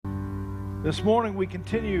This morning we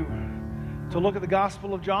continue to look at the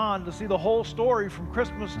Gospel of John to see the whole story from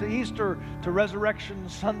Christmas to Easter to Resurrection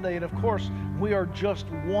Sunday. And of course, we are just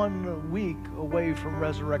 1 week away from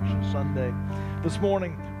Resurrection Sunday. This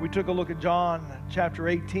morning we took a look at John chapter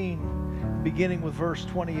 18, beginning with verse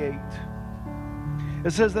 28.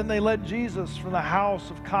 It says, "Then they led Jesus from the house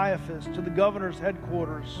of Caiaphas to the governor's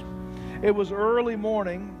headquarters. It was early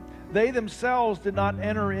morning. They themselves did not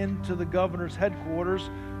enter into the governor's headquarters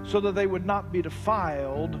so that they would not be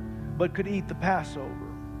defiled, but could eat the Passover.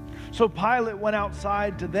 So Pilate went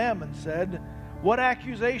outside to them and said, 'What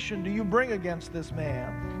accusation do you bring against this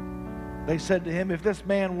man?' They said to him, 'If this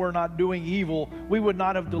man were not doing evil, we would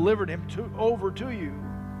not have delivered him over to you.'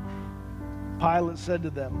 Pilate said to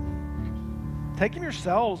them, 'Take him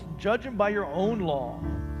yourselves and judge him by your own law.'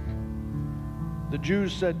 The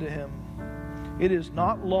Jews said to him, 'It is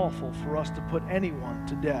not lawful for us to put anyone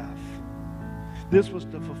to death.' This was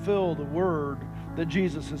to fulfill the word that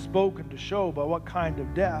Jesus has spoken to show by what kind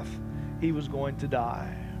of death he was going to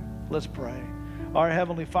die." Let's pray. Our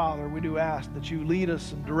Heavenly Father, we do ask that you lead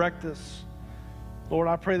us and direct us. Lord,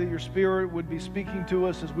 I pray that your Spirit would be speaking to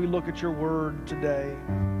us as we look at your word today,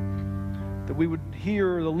 that we would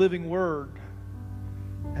hear the living word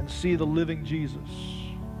and see the living Jesus.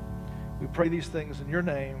 We pray these things in your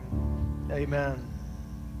name. Amen.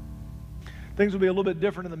 Things will be a little bit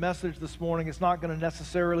different in the message this morning. It's not going to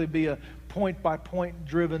necessarily be a point-by-point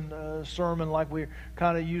driven sermon like we're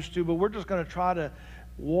kind of used to, but we're just going to try to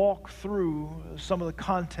walk through some of the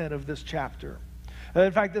content of this chapter.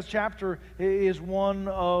 In fact, this chapter is one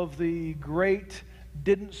of the great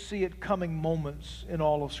didn't see it coming moments in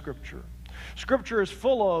all of Scripture. Scripture is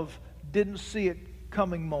full of didn't see it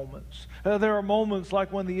coming moments. There are moments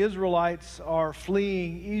like when the Israelites are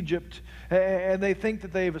fleeing Egypt and they think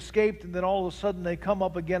that they've escaped, and then all of a sudden they come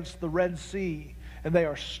up against the Red Sea and they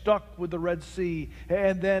are stuck with the Red Sea,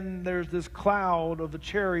 and then there's this cloud of the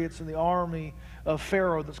chariots and the army of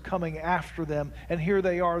Pharaoh that's coming after them, and here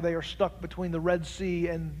they are stuck between the Red Sea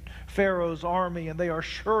and Pharaoh's army, and they are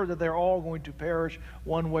sure that they're all going to perish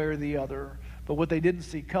one way or the other. But what they didn't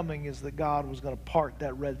see coming is that God was going to part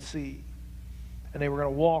that Red Sea, and they were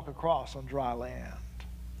going to walk across on dry land.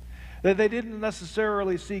 That they didn't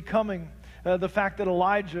necessarily see coming the fact that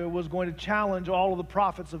Elijah was going to challenge all of the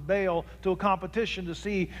prophets of Baal to a competition to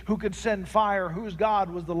see who could send fire, whose God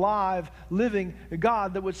was the live, living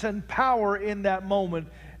God that would send power in that moment.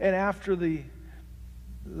 And after the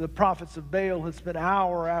prophets of Baal had spent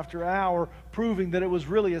hour after hour proving that it was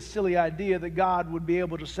really a silly idea that God would be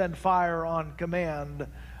able to send fire on command,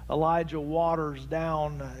 Elijah waters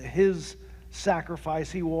down his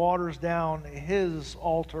sacrifice. He waters down his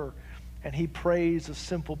altar, and he prays a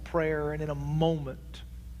simple prayer, and in a moment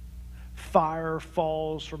fire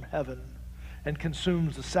falls from heaven and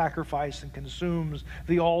consumes the sacrifice and consumes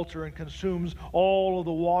the altar and consumes all of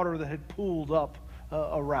the water that had pooled up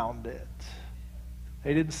around it.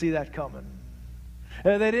 They didn't see that coming.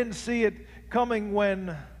 And they didn't see it coming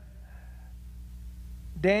when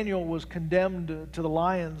Daniel was condemned to the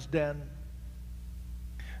lion's den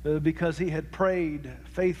because he had prayed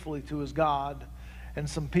faithfully to his God. And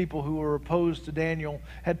some people who were opposed to Daniel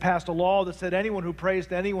had passed a law that said anyone who prays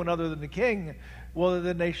to anyone other than the king, well,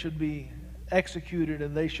 then they should be executed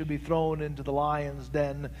and they should be thrown into the lion's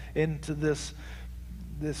den, into this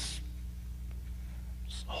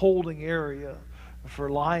holding area for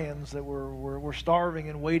lions that were starving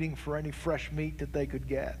and waiting for any fresh meat that they could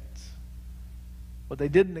get. What they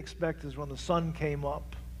didn't expect is when the sun came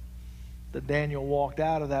up, that Daniel walked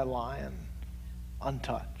out of that lion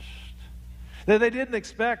untouched. That they didn't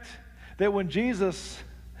expect that when Jesus,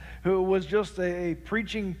 who was just a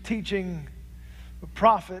preaching, teaching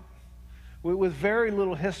prophet with very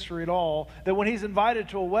little history at all, that when he's invited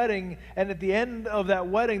to a wedding, and at the end of that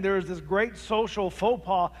wedding there is this great social faux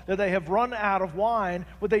pas that they have run out of wine.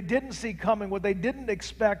 What they didn't see coming, what they didn't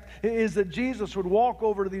expect, is that Jesus would walk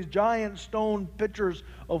over to these giant stone pitchers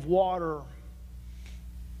of water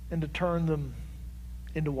and to turn them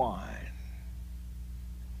into wine.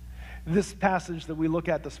 This passage that we look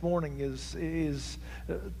at this morning is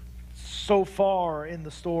so far in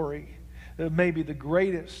the story, maybe the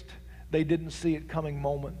greatest they didn't see it coming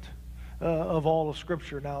moment of all of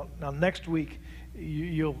Scripture. Now next week,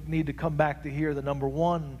 you'll need to come back to hear the number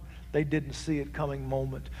one they didn't see it coming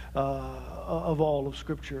moment of all of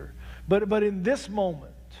Scripture. But in this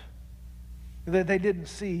moment, that they didn't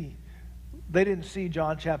see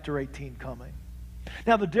John chapter 18 coming.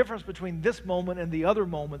 Now, the difference between this moment and the other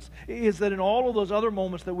moments is that in all of those other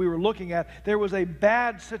moments that we were looking at, there was a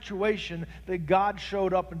bad situation that God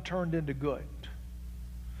showed up and turned into good.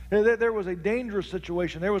 There was a dangerous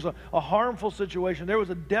situation. There was a harmful situation. There was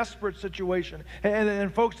a desperate situation.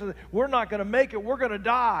 And folks said, we're not going to make it. We're going to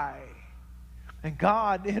die. And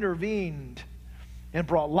God intervened and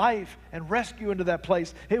brought life and rescue into that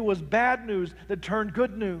place. It was bad news that turned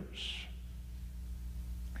good news.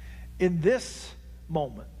 In this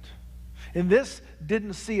moment, in this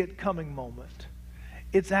didn't see it coming moment,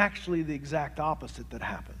 it's actually the exact opposite that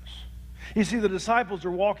happens. You see, the disciples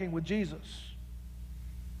are walking with Jesus.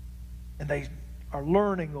 And they are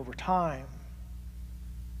learning over time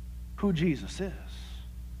who Jesus is.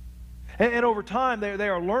 And over time, they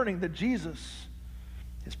are learning that Jesus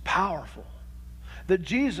is powerful, that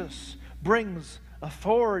Jesus brings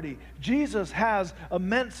authority. Jesus has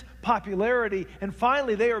immense popularity. And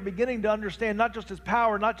finally, they are beginning to understand not just his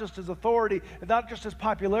power, not just his authority, not just his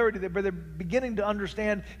popularity, but they're beginning to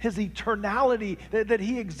understand his eternality, that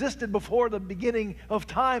he existed before the beginning of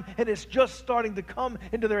time. And it's just starting to come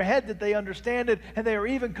into their head that they understand it. And they are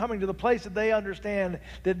even coming to the place that they understand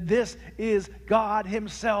that this is God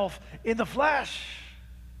himself in the flesh.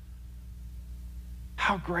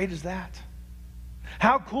 How great is that?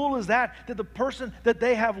 How cool is that the person that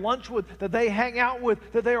they have lunch with, that they hang out with,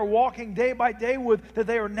 that they are walking day by day with, that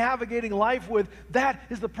they are navigating life with, that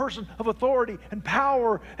is the person of authority and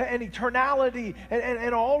power and eternality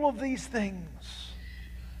and all of these things.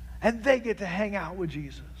 And they get to hang out with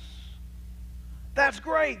Jesus. That's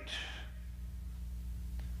great.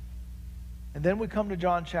 And then we come to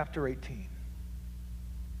John chapter 18,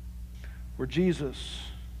 where Jesus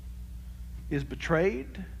is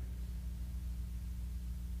betrayed.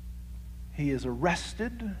 He is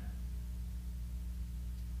arrested,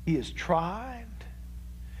 he is tried,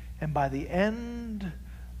 and by the end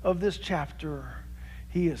of this chapter,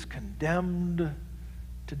 he is condemned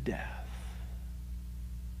to death.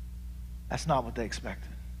 That's not what they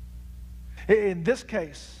expected. In this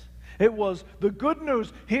case, it was the good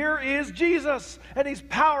news. Here is Jesus, and he's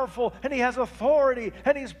powerful, and he has authority,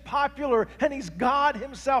 and he's popular, and he's God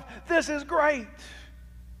himself. This is great.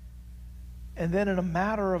 And then in a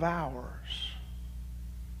matter of hours,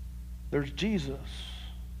 there's Jesus.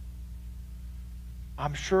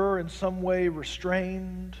 I'm sure in some way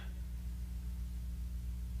restrained,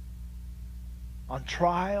 on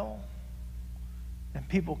trial, and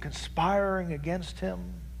people conspiring against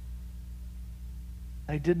him.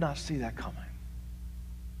 And he did not see that coming.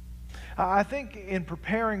 I think in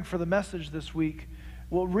preparing for the message this week,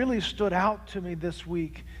 what really stood out to me this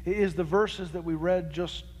week is the verses that we read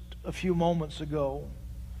just a few moments ago.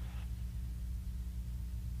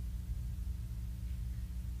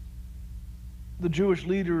 The Jewish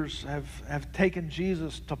leaders have taken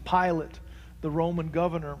Jesus to Pilate, the Roman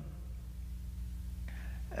governor.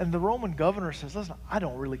 And the Roman governor says, listen, I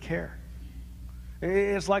don't really care.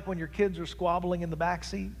 It's like when your kids are squabbling in the back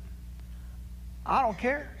seat. I don't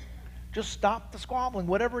care. Just stop the squabbling.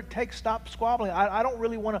 Whatever it takes, stop squabbling. I don't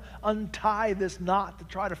really want to untie this knot to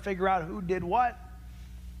try to figure out who did what.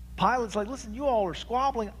 Pilate's like, listen, you all are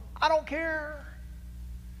squabbling. I don't care.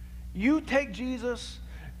 You take Jesus.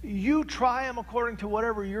 You try him according to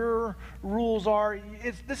whatever your rules are.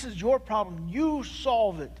 This is your problem. You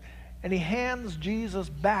solve it. And he hands Jesus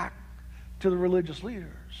back to the religious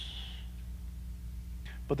leaders.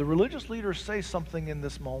 But the religious leaders say something in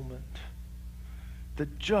this moment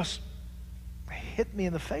that just hit me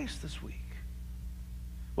in the face this week.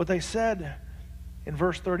 What they said in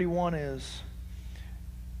verse 31 is,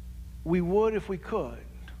 we would if we could,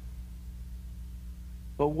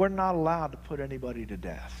 but we're not allowed to put anybody to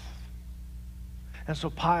death. And so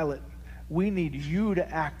Pilate, we need you to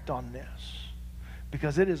act on this,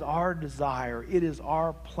 because it is our desire, it is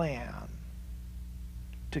our plan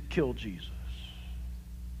to kill Jesus.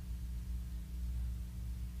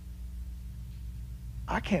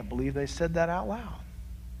 I can't believe they said that out loud.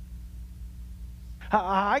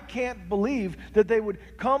 I can't believe that they would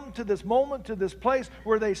come to this moment, to this place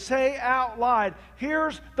where they say out loud,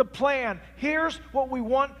 here's the plan. Here's what we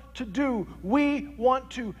want to do. We want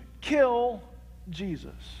to kill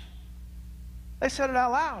Jesus. They said it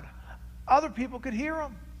out loud. Other people could hear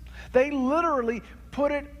them. They literally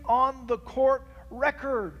put it on the court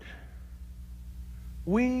record.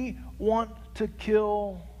 We want to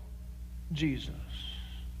kill Jesus.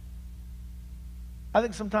 I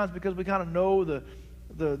think sometimes because we kind of know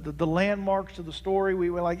the landmarks of the story, we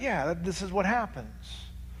were like, yeah, this is what happens.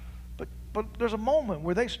 But there's a moment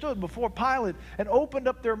where they stood before Pilate and opened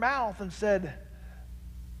up their mouth and said,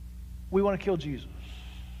 we want to kill Jesus.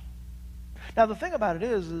 Now the thing about it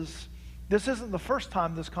is this isn't the first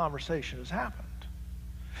time this conversation has happened.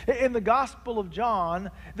 In the Gospel of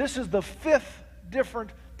John, this is the 5th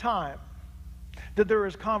different time. that there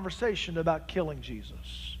is conversation about killing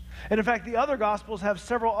Jesus. And in fact, the other Gospels have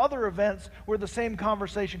several other events where the same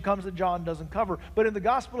conversation comes that John doesn't cover. But in the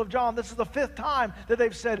Gospel of John, this is the 5th time that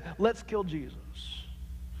they've said, let's kill Jesus.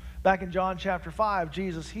 Back in John chapter 5,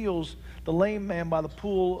 Jesus heals the lame man by the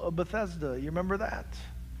pool of Bethesda. You remember that?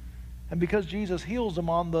 And because Jesus heals him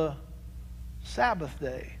on the Sabbath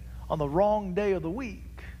day, on the wrong day of the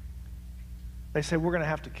week, they say, we're going to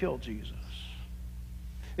have to kill Jesus.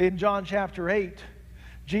 In John chapter 8,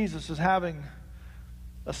 Jesus is having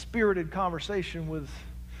a spirited conversation with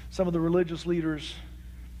some of the religious leaders,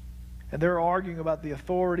 and they're arguing about the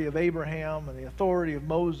authority of Abraham and the authority of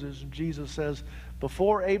Moses. And Jesus says,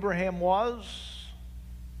 before Abraham was,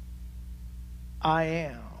 I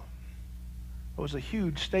am. It was a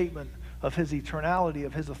huge statement of his eternality,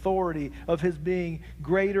 of his authority, of his being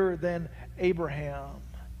greater than Abraham.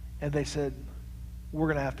 And they said, we're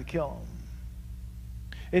going to have to kill him.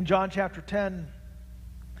 In John chapter 10,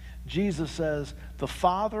 Jesus says, the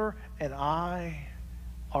Father and I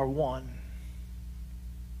are one.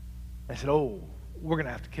 They said, oh, we're going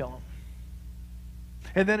to have to kill him.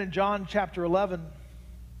 And then in John chapter 11,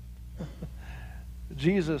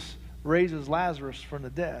 Jesus raises Lazarus from the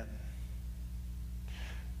dead.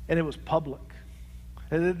 And it was public.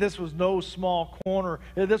 This was no small corner.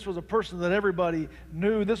 This was a person that everybody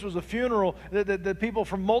knew. This was a funeral that people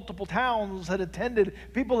from multiple towns had attended.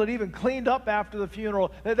 People had even cleaned up after the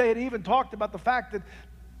funeral. They had even talked about the fact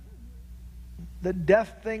that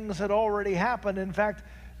death things had already happened. In fact,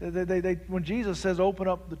 when Jesus says, open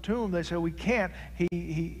up the tomb, they say, we can't.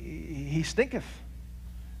 He stinketh.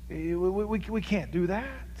 We can't do that.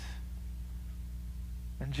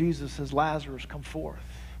 And Jesus says, Lazarus, come forth.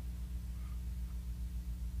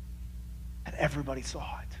 And everybody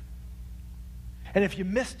saw it. And if you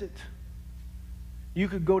missed it, you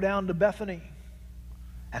could go down to Bethany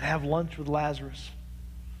and have lunch with Lazarus,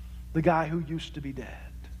 the guy who used to be dead.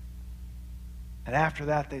 And after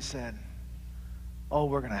that, they said, oh,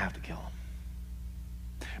 we're going to have to kill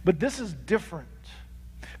him. But this is different,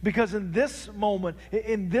 because in this moment,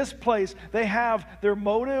 in this place, they have their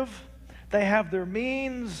motive, they have their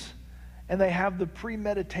means, and they have the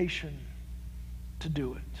premeditation to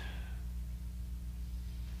do it.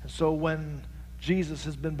 And so when Jesus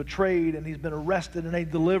has been betrayed and he's been arrested and they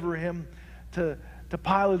deliver him to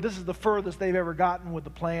Pilate, this is the furthest they've ever gotten with the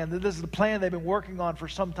plan. This is the plan they've been working on for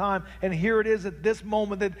some time. And here it is at this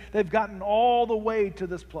moment that they've gotten all the way to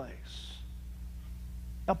this place.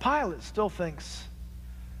 Now Pilate still thinks,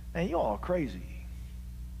 man, you all are crazy.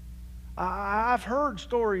 I've heard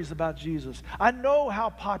stories about Jesus. I know how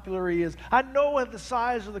popular he is. I know the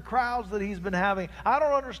size of the crowds that he's been having. I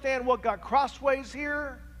don't understand what got crossways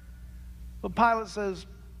here. But Pilate says,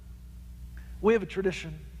 we have a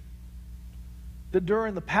tradition that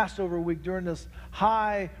during the Passover week, during this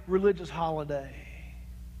high religious holiday,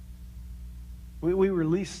 we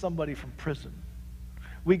release somebody from prison.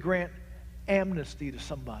 We grant amnesty to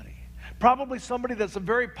somebody. Probably somebody that's a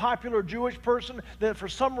very popular Jewish person that for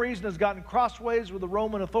some reason has gotten crossways with the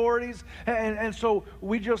Roman authorities. And so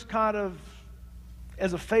we just kind of,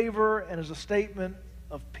 as a favor and as a statement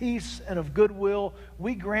of peace and of goodwill,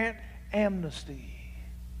 we grant amnesty.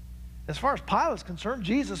 As far as Pilate's concerned,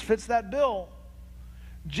 Jesus fits that bill.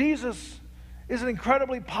 Jesus is an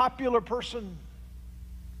incredibly popular person.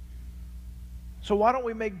 So why don't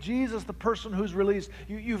we make Jesus the person who's released?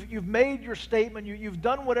 You've made your statement. You've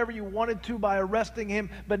done whatever you wanted to by arresting him,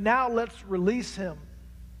 but now let's release him.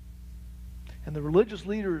 And the religious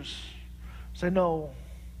leaders say, no,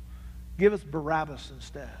 give us Barabbas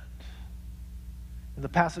instead. And the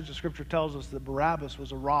passage of Scripture tells us that Barabbas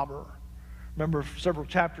was a robber. Remember several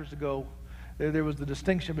chapters ago, there was the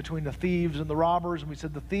distinction between the thieves and the robbers, and we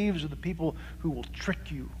said the thieves are the people who will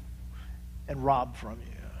trick you and rob from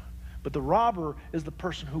you. But the robber is the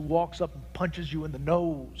person who walks up and punches you in the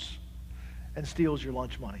nose and steals your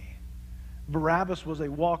lunch money. Barabbas was a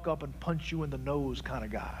walk up and punch you in the nose kind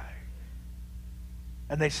of guy.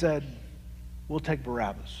 And they said, we'll take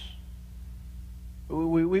Barabbas.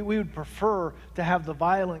 We would prefer to have the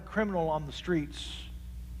violent criminal on the streets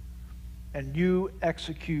and you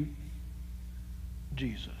execute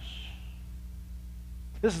Jesus.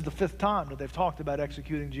 This is the 5th time that they've talked about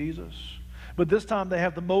executing Jesus. But this time they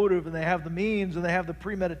have the motive and they have the means and they have the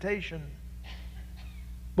premeditation.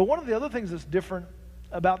 But one of the other things that's different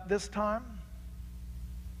about this time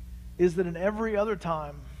is that in every other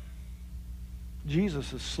time,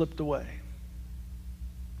 Jesus has slipped away.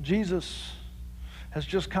 Jesus has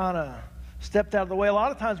just kind of stepped out of the way. A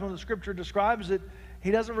lot of times when the Scripture describes it,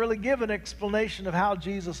 he doesn't really give an explanation of how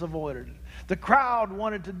Jesus avoided it. The crowd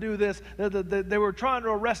wanted to do this. They were trying to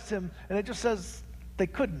arrest him, and it just says they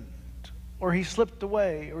couldn't, or he slipped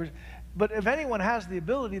away. But if anyone has the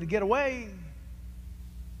ability to get away,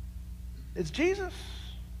 it's Jesus.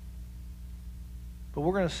 But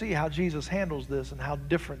we're going to see how Jesus handles this and how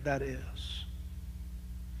different that is.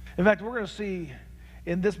 In fact, we're going to see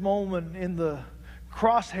in this moment, in the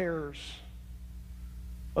crosshairs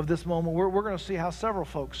of this moment, we're going to see how several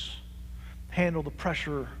folks handle the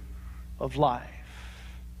pressure of life.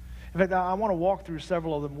 In fact, I want to walk through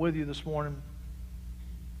several of them with you this morning.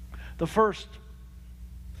 The first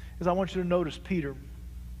is I want you to notice Peter.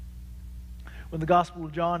 When the Gospel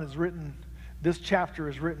of John is written, this chapter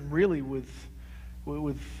is written really with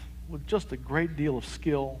just a great deal of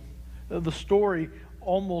skill. The story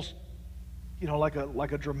almost, like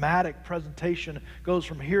a dramatic presentation goes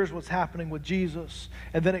from here's what's happening with Jesus,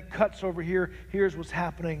 and then it cuts over here, here's what's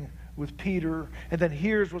happening with Peter, and then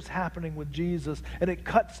here's what's happening with Jesus, and it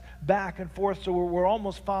cuts back and forth, so we're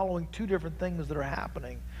almost following two different things that are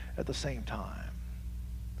happening at the same time.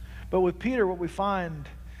 But with Peter, what we find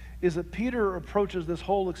is that Peter approaches this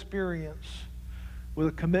whole experience with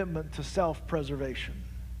a commitment to self-preservation.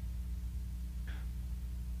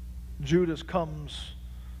 Judas comes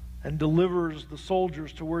and delivers the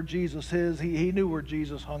soldiers to where Jesus is. He knew where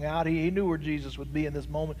Jesus hung out. He knew where Jesus would be in this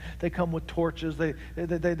moment. They come with torches.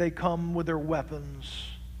 They come with their weapons.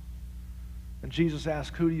 And Jesus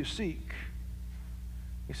asks, who do you seek?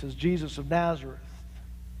 He says, Jesus of Nazareth.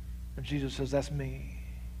 And Jesus says, that's me.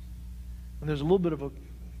 And there's a little bit of a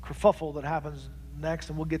kerfuffle that happens next,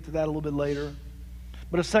 and we'll get to that a little bit later.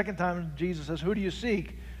 But a second time, Jesus says, who do you seek?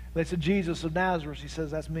 And they said, Jesus of Nazareth. He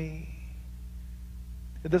says, that's me.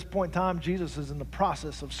 At this point in time, Jesus is in the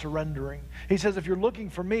process of surrendering. He says, if you're looking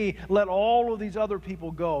for me, let all of these other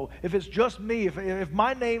people go. If it's just me, if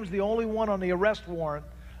my name's the only one on the arrest warrant,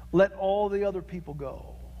 let all the other people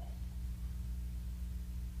go.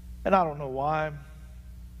 And I don't know why,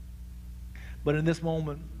 but in this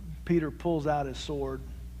moment, Peter pulls out his sword.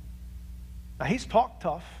 Now, he's talked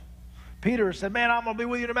tough. Peter said, man, I'm going to be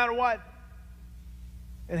with you no matter what.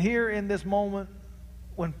 And here in this moment,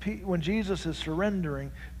 when Jesus is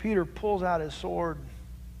surrendering, Peter pulls out his sword,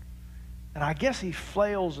 and I guess he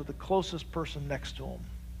flails at the closest person next to him,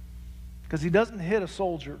 because he doesn't hit a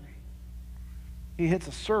soldier. He hits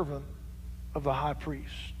a servant of the high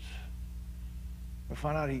priest. We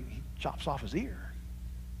find out he chops off his ear.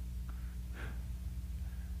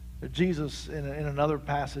 But Jesus, in another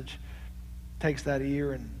passage, takes that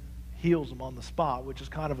ear and heals him on the spot, which is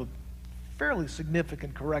kind of a fairly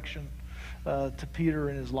significant correction to Peter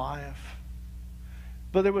in his life.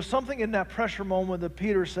 But there was something in that pressure moment that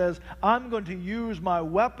Peter says, I'm going to use my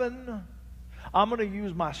weapon, I'm going to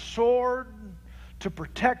use my sword to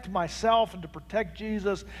protect myself and to protect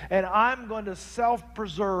Jesus, and I'm going to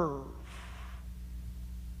self-preserve.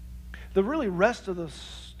 The really rest of the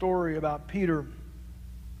story about Peter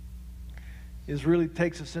really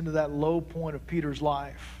takes us into that low point of Peter's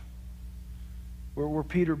life, where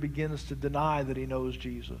Peter begins to deny that he knows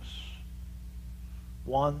Jesus.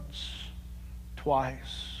 Once,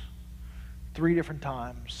 twice, 3 different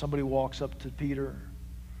times, somebody walks up to Peter and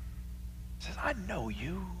says, I know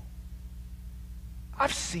you.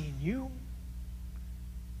 I've seen you.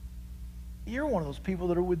 You're one of those people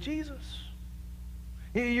that are with Jesus.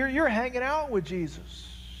 You're hanging out with Jesus.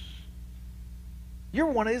 You're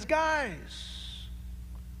one of his guys.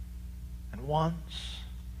 And once,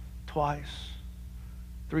 twice,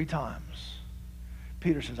 3 times,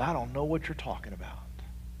 Peter says, I don't know what you're talking about.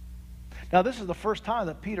 Now, this is the first time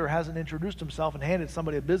that Peter hasn't introduced himself and handed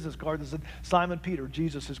somebody a business card that said, Simon Peter,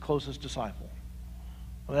 Jesus' closest disciple.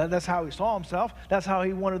 Well, that's how he saw himself. That's how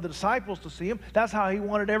he wanted the disciples to see him. That's how he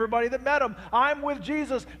wanted everybody that met him. I'm with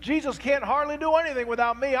Jesus. Jesus can't hardly do anything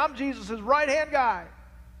without me. I'm Jesus' right-hand guy.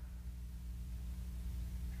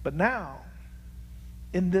 But now,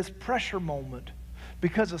 in this pressure moment,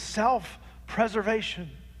 because of self-preservation,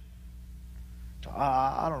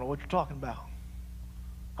 I don't know what you're talking about.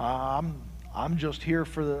 I'm just here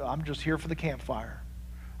for the campfire.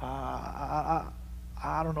 I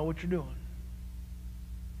don't know what you're doing.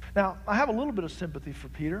 Now, I have a little bit of sympathy for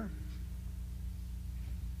Peter.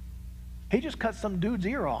 He just cut some dude's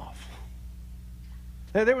ear off.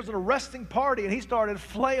 There was an arresting party, and he started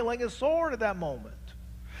flailing his sword at that moment.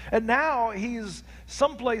 And now he's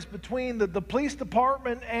someplace between the police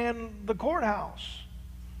department and the courthouse.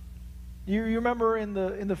 You remember in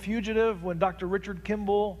the Fugitive when Dr. Richard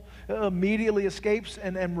Kimball immediately escapes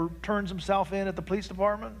and turns himself in at the police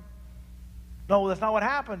department? No, that's not what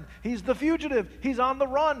happened. He's the fugitive. He's on the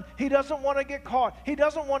run. He doesn't want to get caught. He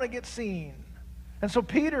doesn't want to get seen. And so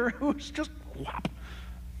Peter, who's just, I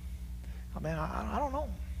don't know.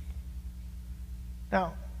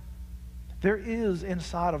 Now, there is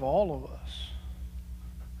inside of all of us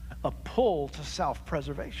a pull to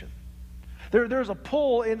self-preservation. There's a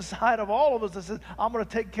pull inside of all of us that says, I'm going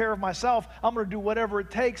to take care of myself. I'm going to do whatever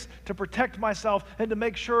it takes to protect myself and to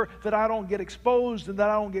make sure that I don't get exposed and that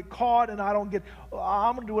I don't get caught and I'm going to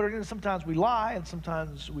do whatever. And sometimes we lie, and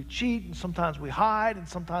sometimes we cheat, and sometimes we hide, and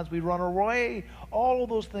sometimes we run away. All of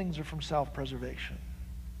those things are from self-preservation.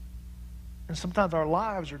 And sometimes our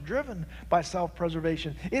lives are driven by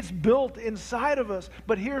self-preservation. It's built inside of us.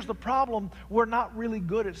 But here's the problem. We're not really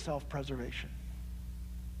good at self-preservation.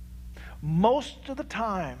 Most of the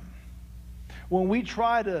time, when we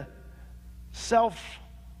try to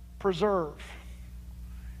self-preserve,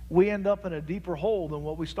 we end up in a deeper hole than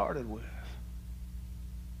what we started with.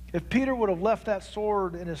 If Peter would have left that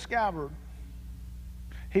sword in his scabbard,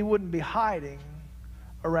 he wouldn't be hiding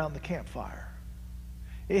around the campfire.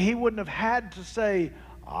 He wouldn't have had to say,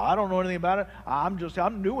 I don't know anything about it.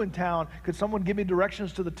 I'm new in town. Could someone give me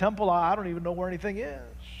directions to the temple? I don't even know where anything is.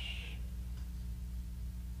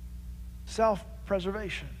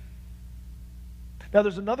 Self-preservation. Now,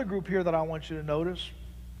 there's another group here that I want you to notice,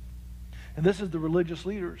 and this is the religious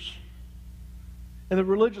leaders. And the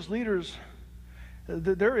religious leaders,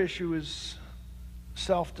 their issue is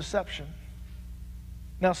self-deception.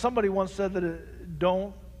 Now, somebody once said that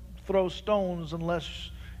don't throw stones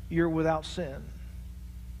unless you're without sin.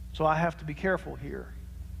 So I have to be careful here.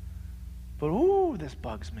 But, this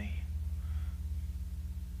bugs me.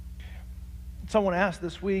 Someone asked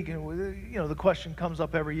this week, and the question comes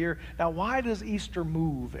up every year. Now, why does Easter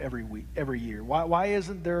move every year? Why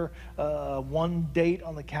isn't there one date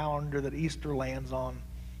on the calendar that Easter lands on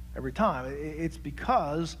every time? It's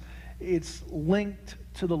because it's linked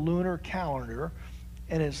to the lunar calendar,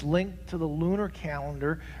 and it's linked to the lunar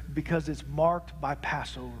calendar because it's marked by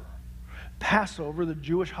Passover. Passover, the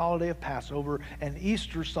Jewish holiday of Passover, and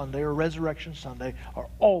Easter Sunday or Resurrection Sunday are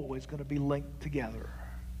always going to be linked together,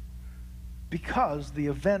 because the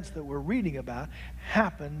events that we're reading about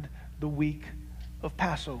happened the week of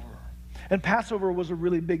Passover. And Passover was a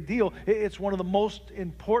really big deal. It's one of the most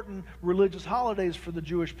important religious holidays for the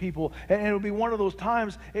Jewish people. And it would be one of those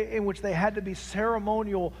times in which they had to be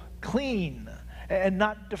ceremonial clean and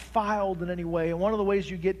not defiled in any way. And one of the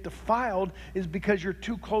ways you get defiled is because you're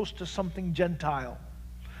too close to something Gentile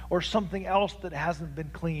or something else that hasn't been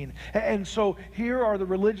clean. And so here are the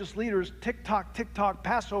religious leaders. Tick-tock, tick-tock,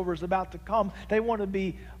 Passover is about to come. They want to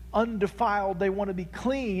be undefiled. They want to be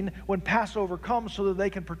clean when Passover comes so that they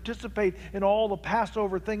can participate in all the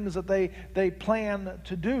Passover things that they plan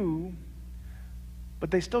to do.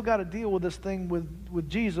 But they still got to deal with this thing with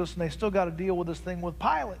Jesus, and they still got to deal with this thing with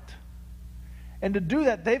Pilate. And to do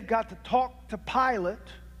that, they've got to talk to Pilate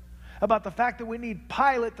about the fact that we need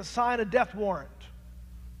Pilate to sign a death warrant.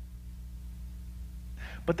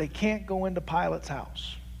 But they can't go into Pilate's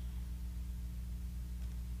house.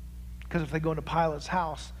 Because if they go into Pilate's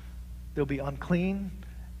house, they'll be unclean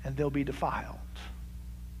and they'll be defiled.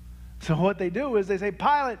 So what they do is they say,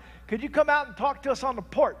 Pilate, could you come out and talk to us on the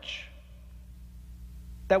porch?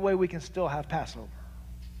 That way we can still have Passover.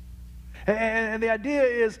 And the idea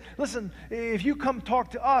is, listen, if you come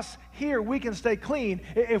talk to us here, we can stay clean.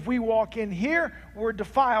 If we walk in here, we're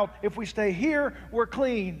defiled. If we stay here, we're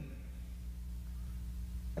clean.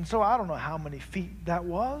 And so I don't know how many feet that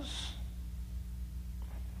was.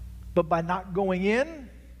 But by not going in,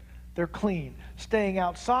 they're clean. Staying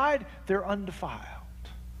outside, they're undefiled.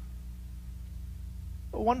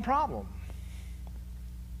 But one problem.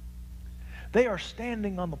 They are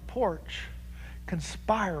standing on the porch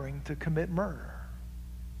conspiring to commit murder.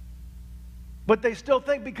 But they still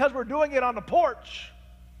think because we're doing it on the porch,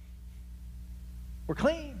 we're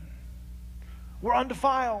clean. We're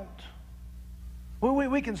undefiled.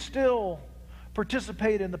 We can still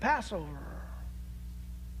participate in the Passover.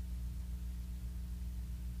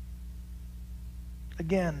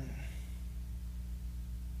 Again,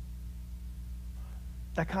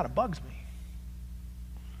 that kind of bugs me.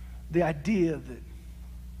 The idea that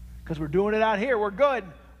because we're doing it out here, we're good.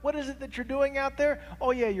 What is it that you're doing out there?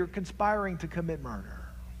 Oh yeah, you're conspiring to commit murder.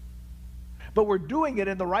 But we're doing it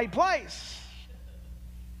in the right place.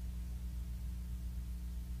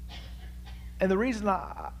 And the reason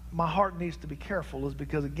my heart needs to be careful is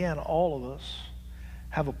because, again, all of us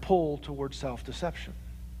have a pull towards self-deception.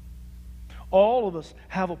 All of us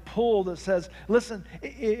have a pull that says, listen,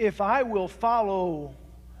 if I will follow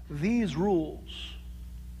these rules,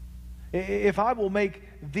 if I will make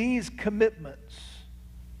these commitments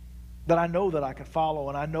that I know that I can follow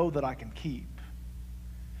and I know that I can keep,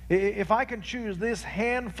 if I can choose this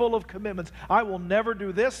handful of commitments, I will never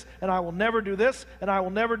do this, and I will never do this, and I will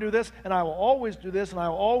never do this, and I will always do this, and I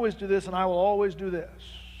will always do this, and I will always do this.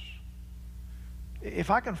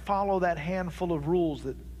 If I can follow that handful of rules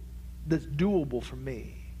that's doable for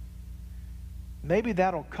me, maybe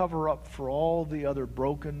that'll cover up for all the other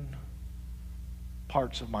broken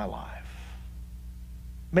parts of my life.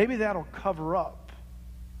 Maybe that'll cover up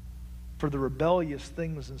for the rebellious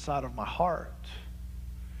things inside of my heart.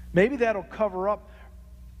 Maybe that'll cover up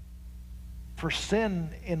for sin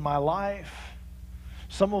in my life.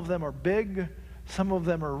 Some of them are big, some of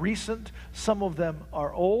them are recent, some of them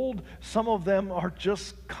are old, some of them are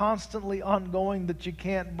just constantly ongoing that you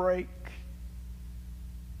can't break.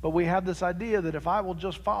 But we have this idea that if I will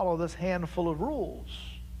just follow this handful of rules,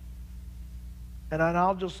 and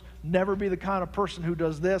I'll just never be the kind of person who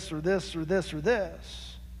does this or this or this or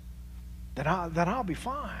this, then I'll be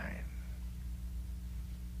fine.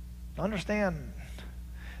 Understand,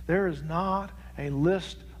 there is not a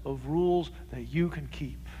list of rules that you can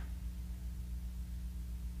keep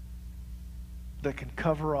that can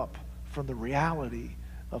cover up from the reality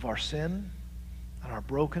of our sin and our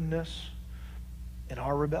brokenness and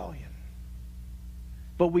our rebellion.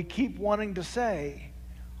 But we keep wanting to say,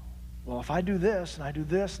 well, if I do this, and I do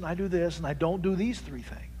this, and I do this, and I don't do these three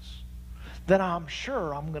things, then I'm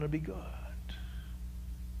sure I'm going to be good.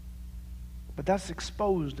 But that's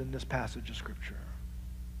exposed in this passage of Scripture.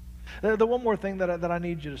 The one more thing that I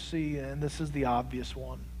need you to see, and this is the obvious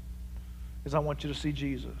one, is I want you to see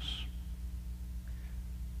Jesus.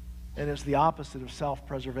 And it's the opposite of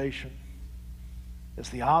self-preservation. It's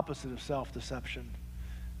the opposite of self-deception.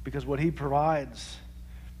 Because what he provides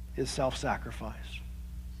is self-sacrifice.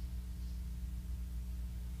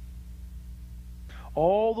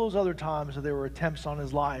 All those other times that there were attempts on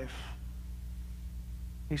his life,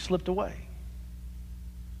 he slipped away.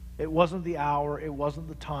 It wasn't the hour, it wasn't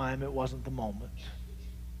the time, it wasn't the moment.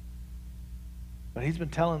 But he's been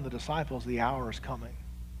telling the disciples the hour is coming.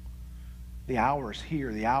 The hour is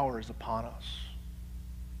here, the hour is upon us.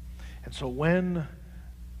 And so when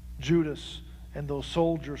Judas and those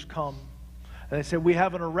soldiers come, and they say, we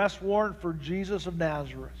have an arrest warrant for Jesus of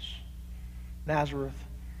Nazareth.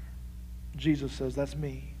 Jesus says, that's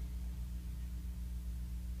me.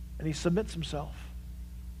 And he submits himself.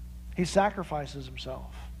 He sacrifices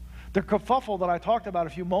himself. The kerfuffle that I talked about a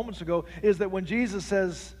few moments ago is that when Jesus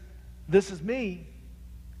says, this is me,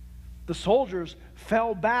 the soldiers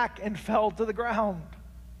fell back and fell to the ground.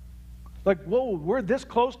 Like, whoa, we're this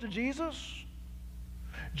close to Jesus?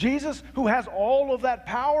 Jesus who has all of that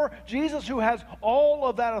power, Jesus who has all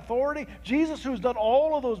of that authority, Jesus who's done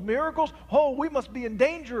all of those miracles, oh, we must be in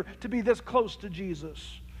danger to be this close to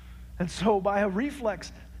Jesus. And so by a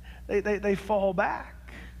reflex, they fall back.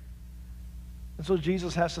 And so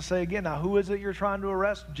Jesus has to say again, now who is it you're trying to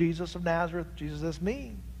arrest? Jesus of Nazareth. Jesus, that's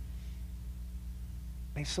me.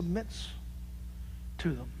 And he submits to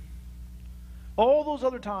them. All those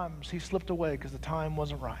other times he slipped away because the time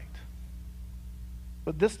wasn't right.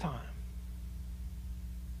 But this time,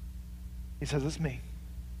 he says, it's me.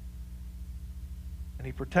 And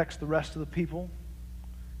he protects the rest of the people.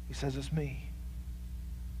 He says, it's me.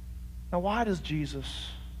 Now, why does Jesus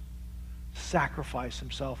sacrifice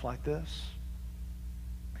himself like this?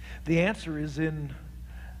 The answer is in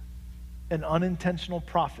an unintentional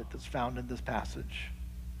prophet that's found in this passage.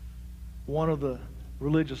 One of the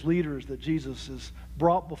religious leaders that Jesus is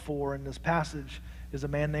brought before in this passage is a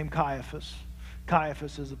man named Caiaphas.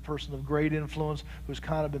 Caiaphas is a person of great influence who's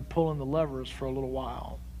kind of been pulling the levers for a little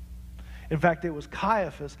while. In fact, it was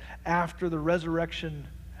Caiaphas, after the resurrection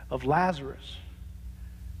of Lazarus,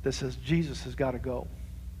 that says, Jesus has got to go.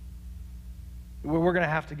 We're going to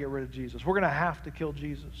have to get rid of Jesus. We're going to have to kill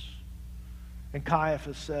Jesus. And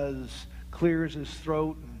Caiaphas says, clears his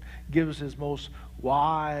throat and gives his most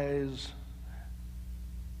wise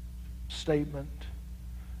statement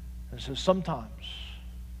and says, sometimes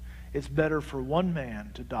it's better for one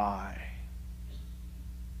man to die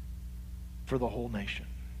for the whole nation.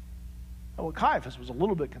 And what Caiaphas was a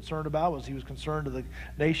little bit concerned about was he was concerned that the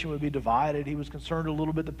nation would be divided. He was concerned a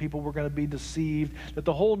little bit that people were going to be deceived, that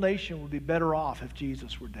the whole nation would be better off if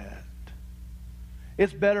Jesus were dead.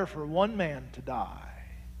 It's better for one man to die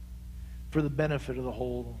for the benefit of the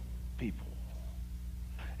whole people.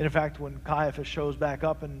 And in fact, when Caiaphas shows back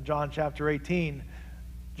up in John chapter 18,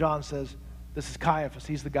 John says, this is Caiaphas.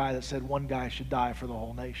 He's the guy that said one guy should die for the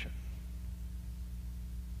whole nation.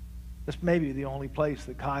 This may be the only place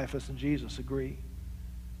that Caiaphas and Jesus agree.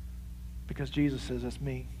 Because Jesus says, that's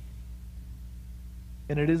me.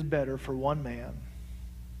 And it is better for one man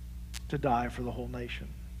to die for the whole nation.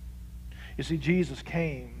 You see, Jesus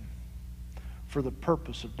came for the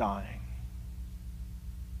purpose of dying.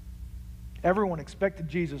 Everyone expected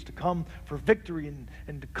Jesus to come for victory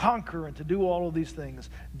and to conquer and to do all of these things.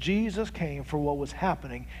 Jesus came for what was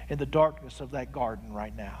happening in the darkness of that garden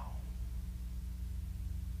right now.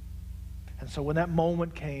 And so when that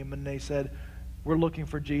moment came and they said, we're looking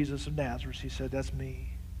for Jesus of Nazareth, he said, that's me.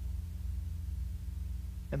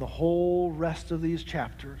 And the whole rest of these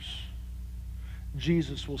chapters,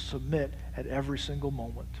 Jesus will submit at every single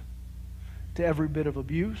moment to every bit of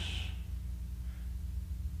abuse,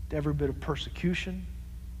 to every bit of persecution,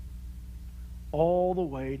 all the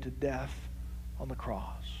way to death on the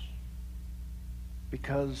cross.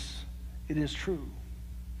 Because it is true.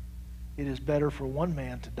 It is better for one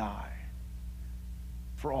man to die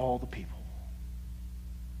for all the people.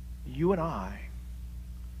 You and I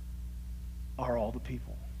are all the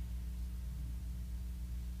people.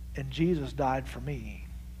 And Jesus died for me.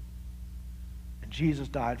 And Jesus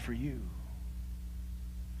died for you.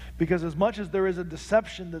 Because as much as there is a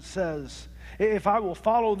deception that says, if I will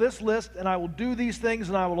follow this list and I will do these things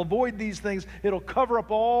and I will avoid these things, it'll cover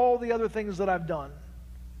up all the other things that I've done.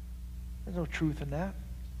 There's no truth in that.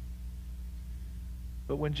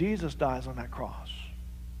 But when Jesus dies on that cross,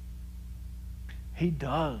 he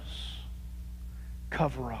does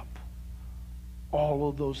cover up all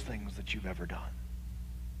of those things that you've ever done.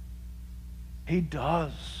 He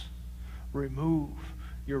does remove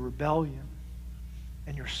your rebellion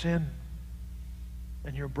and your sin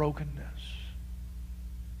and your brokenness.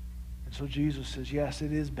 And so Jesus says, yes,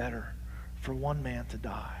 it is better for one man to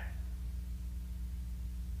die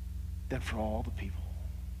than for all the people.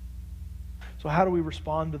 So how do we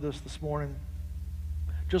respond to this morning?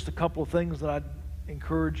 Just a couple of things that I'd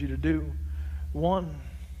encourage you to do. One,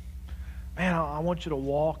 man, I want you to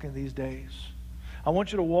walk in these days. I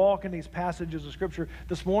want you to walk in these passages of Scripture.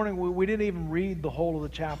 This morning, we didn't even read the whole of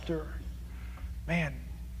the chapter. Man,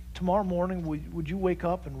 tomorrow morning, would you wake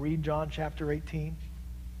up and read John chapter 18?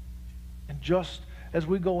 And just as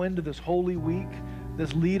we go into this Holy Week,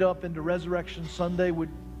 this lead up into Resurrection Sunday,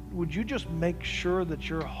 would you just make sure that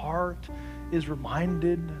your heart is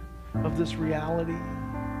reminded of this reality?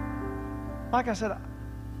 Like I said,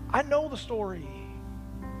 I know the story.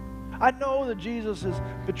 I know that Jesus is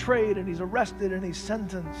betrayed and he's arrested and he's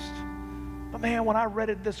sentenced. But man, when I read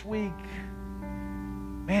it this week,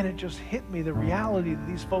 man, it just hit me, the reality that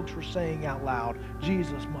these folks were saying out loud,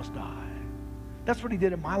 Jesus must die. That's what he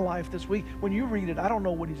did in my life this week. When you read it, I don't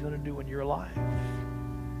know what he's going to do in your life.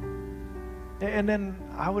 And then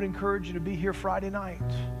I would encourage you to be here Friday night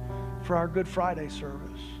for our Good Friday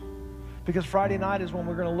service. Because Friday night is when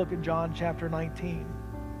we're going to look at John chapter 19.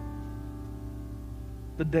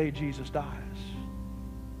 The day Jesus dies.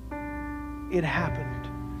 It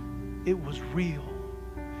happened. It was real.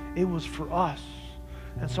 It was for us.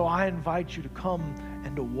 And so I invite you to come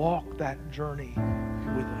and to walk that journey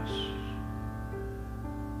with us.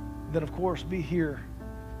 Then, of course, be here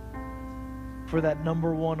for that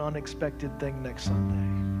number one unexpected thing next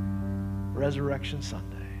Sunday, Resurrection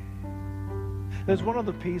Sunday. There's one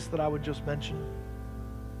other piece that I would just mention.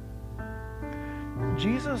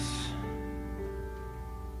 Jesus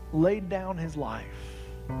laid down his life,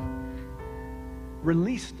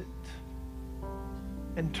 released it,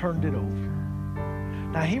 and turned it over.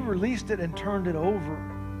 Now, he released it and turned it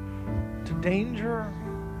over to danger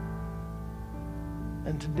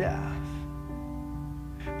and to death.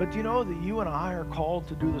 But do you know that you and I are called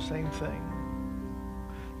to do the same thing?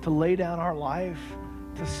 To lay down our life,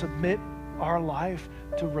 to submit our life,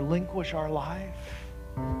 to relinquish our life,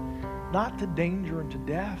 not to danger and to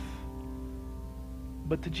death,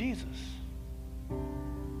 but to Jesus.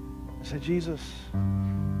 I say, Jesus,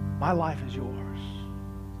 my life is yours.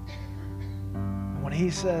 And when he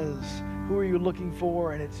says, who are you looking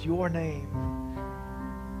for? And it's your name,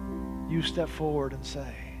 you step forward and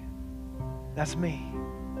say, that's me.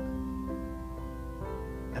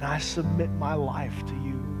 And I submit my life to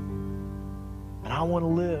you. And I want to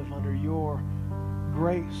live under your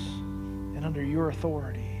grace and under your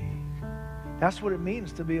authority. That's what it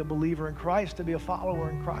means to be a believer in Christ, to be a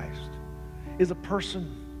follower in Christ, is a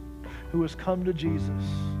person who has come to Jesus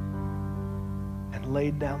and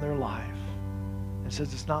laid down their life and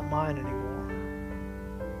says, it's not mine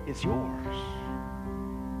anymore, it's yours.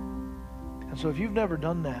 And so if you've never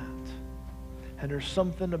done that, and there's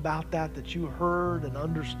something about that that you heard and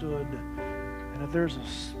understood, and if there's a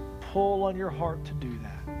pull on your heart to do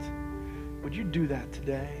that, would you do that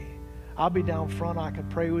today? I'll be down front. I can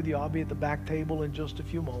pray with you. I'll be at the back table in just a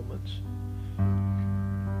few moments.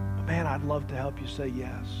 But man, I'd love to help you say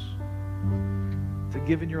yes to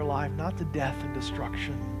giving your life not to death and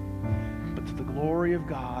destruction, but to the glory of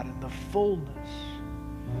God and the fullness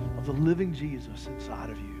of the living Jesus inside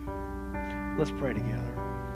of you. Let's pray together.